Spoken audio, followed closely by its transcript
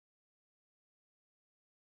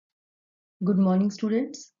Good morning,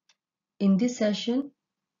 students. In this session,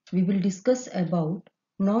 we will discuss about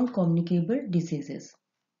non-communicable diseases.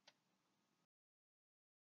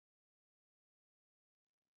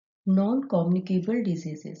 Non-communicable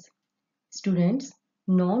diseases. Students,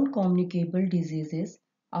 non-communicable diseases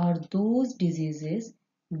are those diseases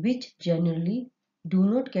which generally do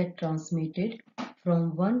not get transmitted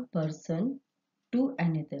from one person to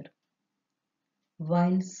another.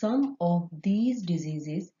 While some of these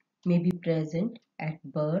diseases may be present at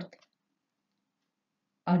birth,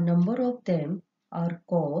 a number of them are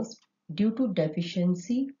caused due to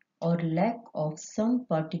deficiency or lack of some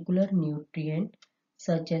particular nutrient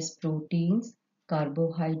such as proteins,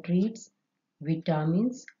 carbohydrates,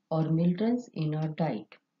 vitamins, or minerals in our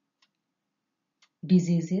diet.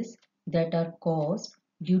 Diseases that are caused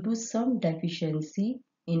due to some deficiency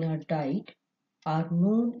in our diet are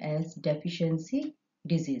known as deficiency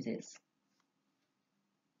diseases.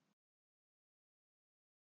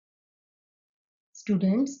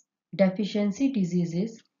 Students, deficiency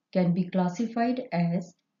diseases can be classified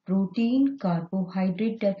as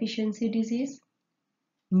protein-carbohydrate deficiency disease,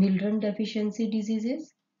 mineral deficiency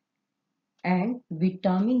diseases, and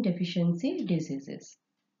vitamin deficiency diseases.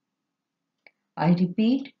 I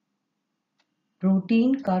repeat,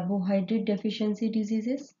 protein-carbohydrate deficiency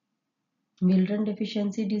diseases, mineral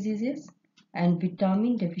deficiency diseases, and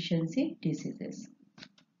vitamin deficiency diseases.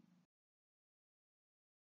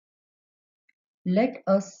 Let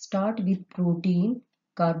us start with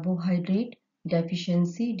protein-carbohydrate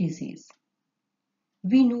deficiency disease.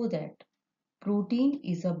 We know that protein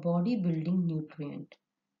is a body-building nutrient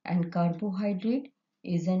and carbohydrate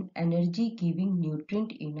is an energy-giving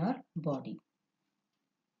nutrient in our body.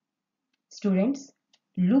 Students,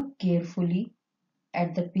 look carefully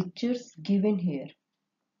at the pictures given here.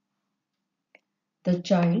 The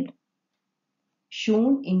child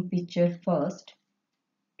shown in picture first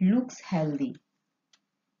looks healthy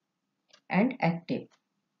and active,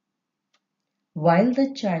 while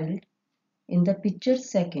the child in the picture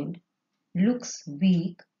second looks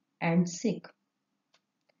weak and sick.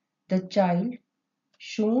 The child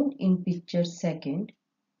shown in picture second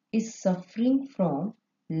is suffering from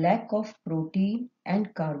lack of protein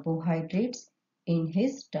and carbohydrates in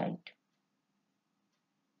his diet.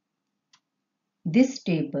 This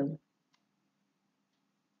table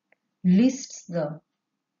lists the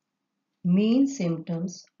main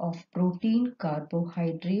symptoms of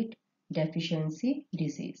protein-carbohydrate deficiency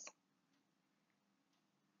disease.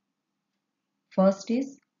 First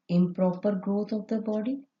is improper growth of the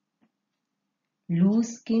body,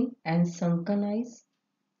 loose skin and sunken eyes,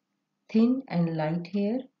 thin and light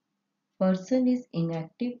hair, person is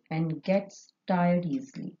inactive and gets tired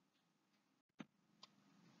easily.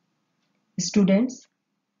 Students,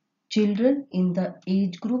 children in the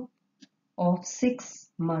age group of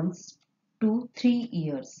 6 months to 3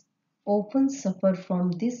 years often suffer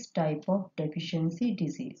from this type of deficiency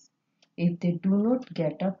disease if they do not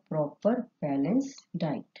get a proper balanced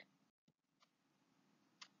diet.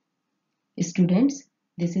 Students,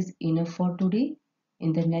 this is enough for today.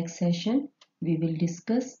 In the next session, we will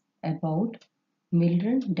discuss about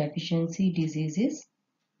mineral deficiency diseases.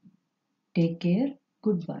 Take care.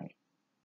 Goodbye.